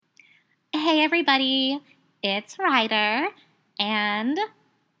Hey everybody, it's Ryder, and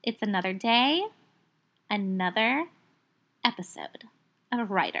it's another day, another episode of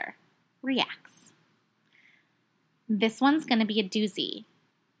Ryder Reacts. This one's going to be a doozy.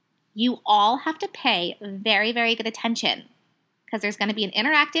 You all have to pay very, very good attention because there's going to be an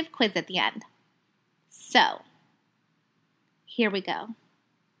interactive quiz at the end. So, here we go.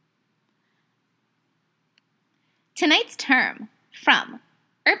 Tonight's term from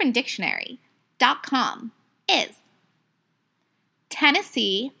UrbanDictionary.com is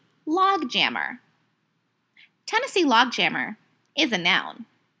Tennessee logjammer. Tennessee logjammer is a noun.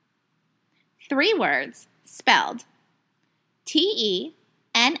 3 words spelled Tennessee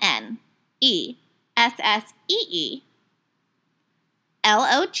logjammer.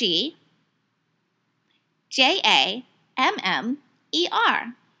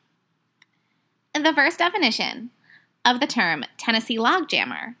 The first definition of the term Tennessee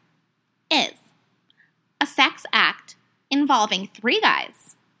logjammer is a sex act involving 3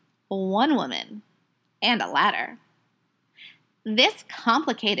 guys, 1 woman, and a ladder. This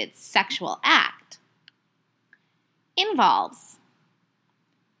complicated sexual act involves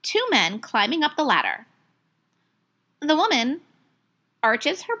 2 men climbing up the ladder. The woman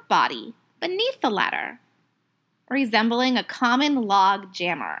arches her body beneath the ladder, resembling a common log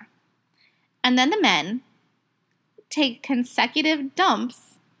jammer, and then the men take consecutive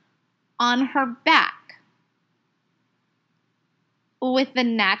dumps on her back. With the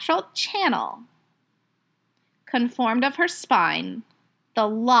natural channel conformed of her spine, the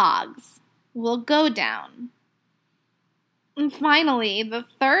logs will go down. And finally, the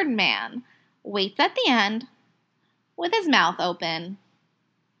 3rd man waits at the end with his mouth open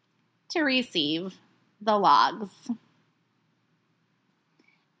to receive the logs.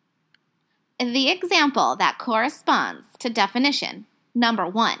 The example that corresponds to definition number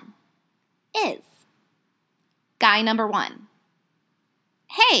 1 is guy number 1.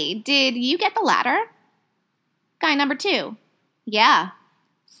 Hey, did you get the ladder? Guy number 2. Yeah,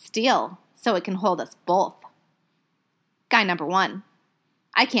 steel so it can hold us both. Guy number 1.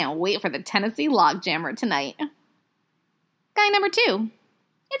 I can't wait for the Tennessee logjammer tonight. Guy number 2.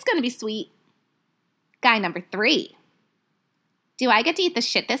 It's going to be sweet. Guy number 3. Do I get to eat the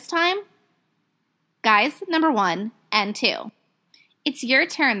shit this time? Guys number 1 and 2. It's your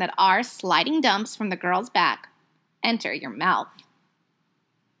turn that our sliding dumps from the girl's back enter your mouth.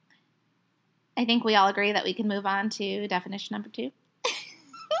 I think we all agree that we can move on to definition number 2.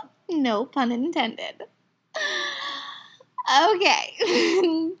 No pun intended.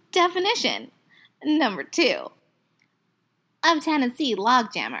 Okay. Definition number 2 of Tennessee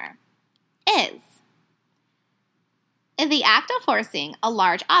logjammer is the act of forcing a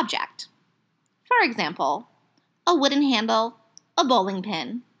large object. For example, a wooden handle, a bowling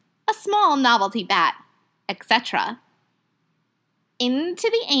pin, a small novelty bat, etc., into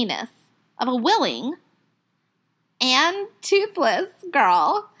the anus of a willing and toothless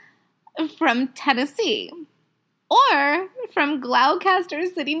girl from Tennessee or from Gloucester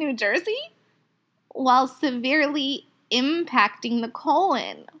City, New Jersey, while severely impacting the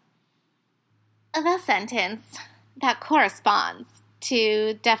colon. The sentence that corresponds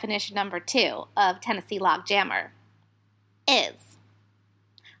to definition number 2 of Tennessee logjammer is,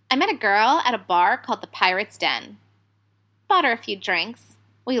 I met a girl at a bar called the Pirate's Den. Bought her a few drinks.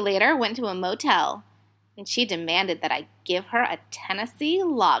 We later went to a motel, and she demanded that I give her a Tennessee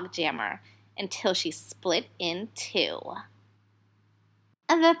logjammer until she split in 2.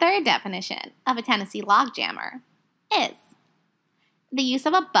 The third definition of a Tennessee logjammer is the use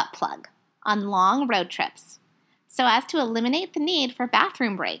of a butt plug on long road trips so as to eliminate the need for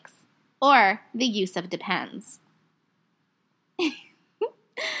bathroom breaks or the use of Depends.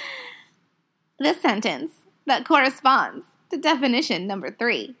 The sentence that corresponds to definition number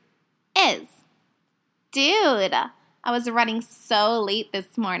 3 is, dude, I was running so late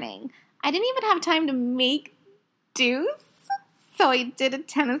this morning. I didn't even have time to make deuce, so I did a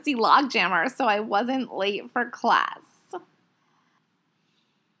Tennessee logjammer so I wasn't late for class.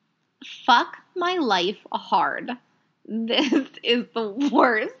 Fuck my life hard. This is the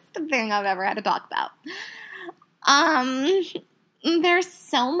worst thing I've ever had to talk about. There's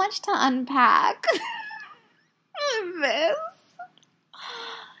so much to unpack. This.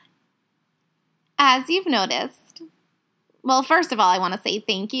 As you've noticed, well, first of all, I want to say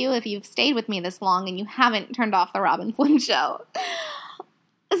thank you if you've stayed with me this long and you haven't turned off the Robin Flynn show.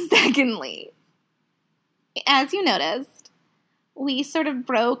 Secondly, as you noticed, we sort of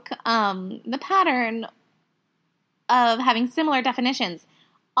broke the pattern of having similar definitions.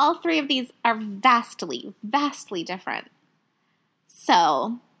 All 3 of these are vastly, vastly different.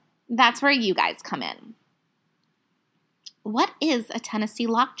 So, That's where you guys come in. What is a Tennessee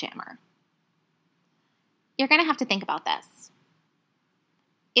lockjammer? You're going to have to think about this.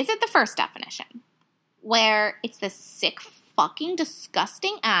 Is it the first definition, where it's this sick, fucking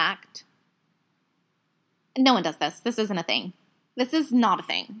disgusting act? No one does this. This isn't a thing. This is not a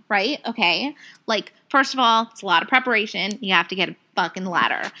thing, right? Okay? Like, first of all, it's a lot of preparation. You have to get a fucking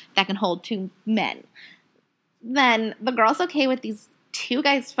ladder that can hold 2 men. Then the girl's okay with these 2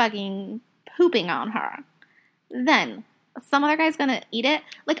 guys fucking pooping on her. Then some other guy's gonna eat it.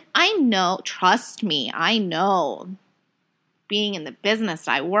 Like, I know, trust me, I know, being in the business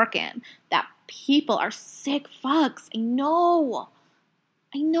I work in, that people are sick fucks. I know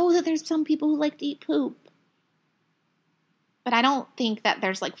that there's some people who like to eat poop. But I don't think that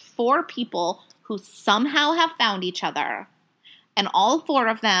there's like 4 people who somehow have found each other and all 4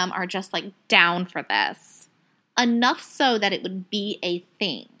 of them are just like down for this. Enough so that it would be a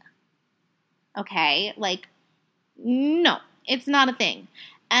thing. Okay? Like, no, it's not a thing.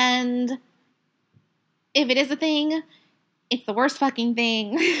 And if it is a thing, it's the worst fucking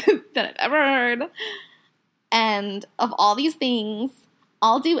thing that I've ever heard. And of all these things,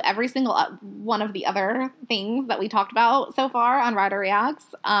 I'll do every single one of the other things that we talked about so far on Ryder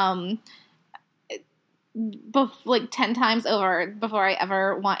Reacts, like 10 times over before I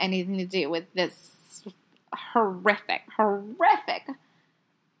ever want anything to do with this horrific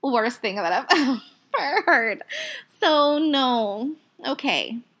worst thing that I've ever heard. So no.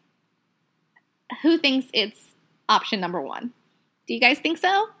 Okay. Who thinks it's option number 1? Do you guys think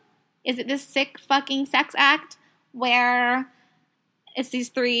so? Is it this sick fucking sex act where it's these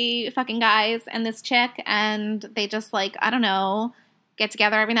 3 fucking guys and this chick and they just like, I don't know, get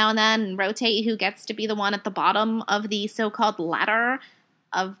together every now and then and rotate who gets to be the one at the bottom of the so-called ladder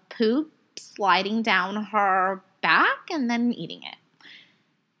of poop sliding down her back and then eating it?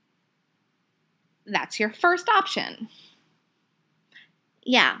 That's your first option.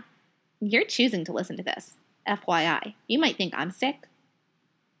 Yeah, you're choosing to listen to this. FYI. You might think I'm sick.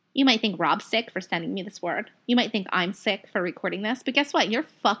 You might think Rob's sick for sending me this word. You might think I'm sick for recording this. But guess what? You're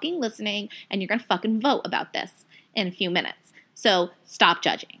fucking listening and you're going to fucking vote about this in a few minutes. So stop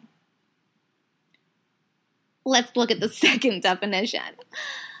judging. Let's look at the second definition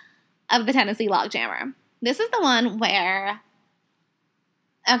of the Tennessee logjammer. This is the one where,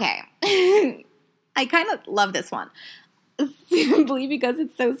 okay, I kind of love this one simply because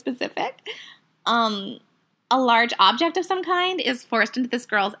it's so specific. A large object of some kind is forced into this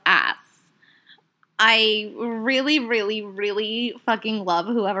girl's ass. I really, really, really fucking love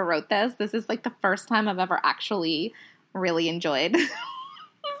whoever wrote this. This is like the first time I've ever actually really enjoyed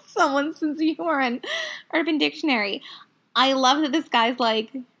someone's sense of humor in Urban Dictionary. I love that this guy's like,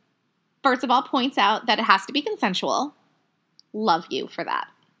 first of all, points out that it has to be consensual. Love you for that,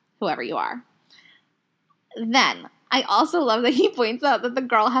 whoever you are. Then, I also love that he points out that the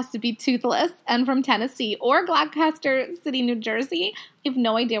girl has to be toothless and from Tennessee or Gloucester City, New Jersey. I have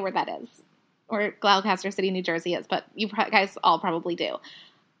no idea where that is, or Gloucester City, New Jersey is, but you guys all probably do.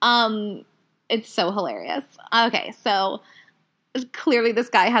 It's so hilarious. Okay, so clearly this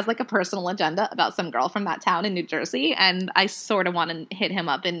guy has like a personal agenda about some girl from that town in New Jersey, and I sort of want to hit him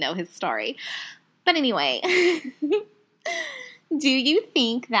up and know his story. But anyway, do you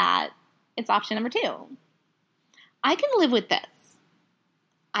think that it's option number 2? I can live with this.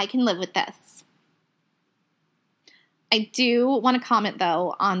 I can live with this. I do want to comment,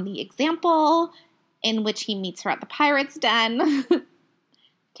 though, on the example in which he meets her at the Pirate's Den,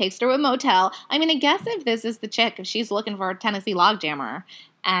 takes her to a motel. I mean, I guess if this is the chick, if she's looking for a Tennessee logjammer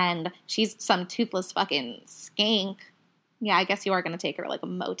and she's some toothless fucking skank, yeah, I guess you are going to take her to, like, a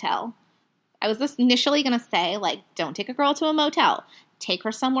motel. I was just initially going to say, like, don't take a girl to a motel. Take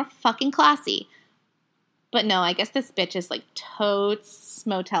her somewhere fucking classy. But no, I guess this bitch is like totes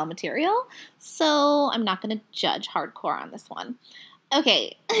motel material, so I'm not going to judge hardcore on this one.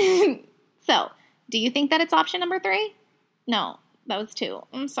 Okay, so do you think that it's option number 3? No, that was 2.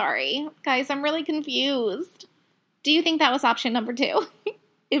 I'm sorry. Guys, I'm really confused. Do you think that was option number 2?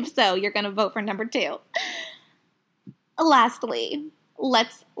 If so, you're going to vote for number 2. Lastly,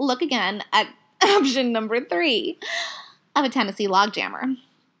 let's look again at option number 3 of a Tennessee logjammer.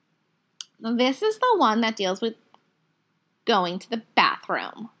 This is the one that deals with going to the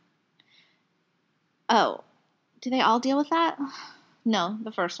bathroom. Oh, do they all deal with that? No,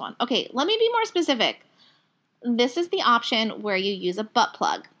 the first one. Okay, let me be more specific. This is the option where you use a butt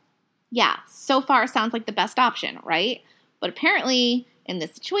plug. Yeah, so far sounds like the best option, right? But apparently, in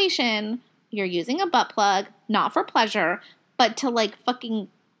this situation, you're using a butt plug, not for pleasure, but to like fucking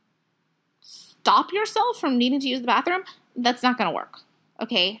stop yourself from needing to use the bathroom. That's not going to work,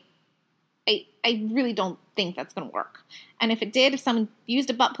 okay? I really don't think that's going to work. And if it did, if someone used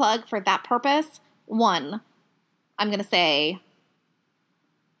a butt plug for that purpose, one, I'm going to say,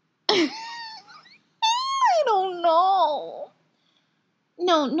 I don't know.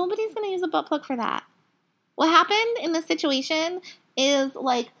 No, nobody's going to use a butt plug for that. What happened in this situation is,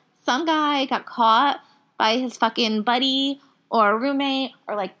 like, some guy got caught by his fucking buddy or roommate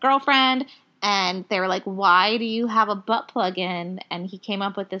or, like, girlfriend, and they were like, why do you have a butt plug in? And he came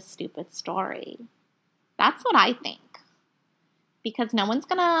up with this stupid story. That's what I think. Because no one's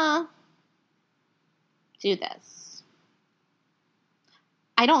gonna do this.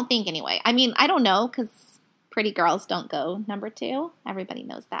 I don't think, anyway. I mean, I don't know, because pretty girls don't go number 2. Everybody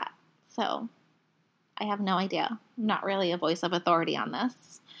knows that. So I have no idea. I'm not really a voice of authority on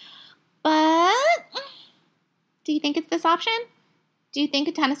this. But do you think it's this option? Do you think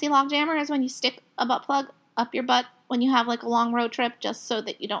a Tennessee log jammer is when you stick a butt plug up your butt when you have, like, a long road trip just so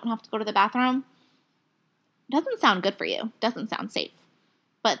that you don't have to go to the bathroom? Doesn't sound good for you. Doesn't sound safe.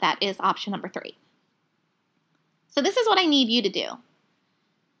 But that is option number 3. So this is what I need you to do.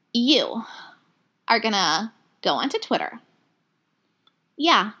 You are going to go onto Twitter.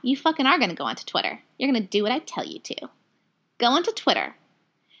 Yeah, you fucking are going to go onto Twitter. You're going to do what I tell you to. Go onto Twitter.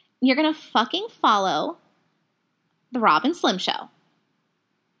 You're going to fucking follow the Rob and Slim Show.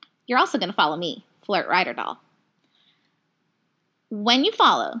 You're also going to follow me, Flirt Ryder Doll. When you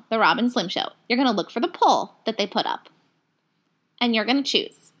follow the Rob and Slim Show, you're going to look for the poll that they put up. And you're going to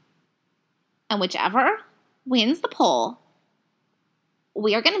choose. And whichever wins the poll,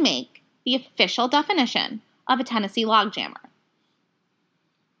 we are going to make the official definition of a Tennessee log jammer.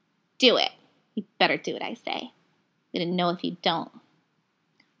 Do it. You better do it, I say. I'm going to know if you don't.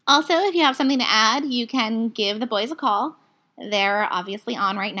 Also, if you have something to add, you can give the boys a call. They're obviously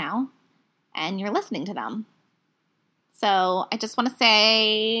on right now, and you're listening to them. So I just want to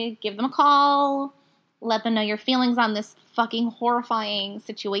say, give them a call, let them know your feelings on this fucking horrifying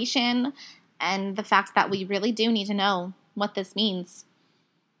situation, and the fact that we really do need to know what this means,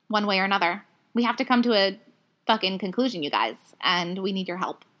 one way or another. We have to come to a fucking conclusion, you guys, and we need your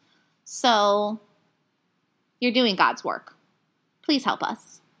help. So, you're doing God's work. Please help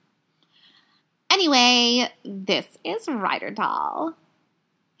us. Anyway, this is Ryder Doll,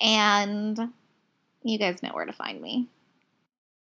 and you guys know where to find me.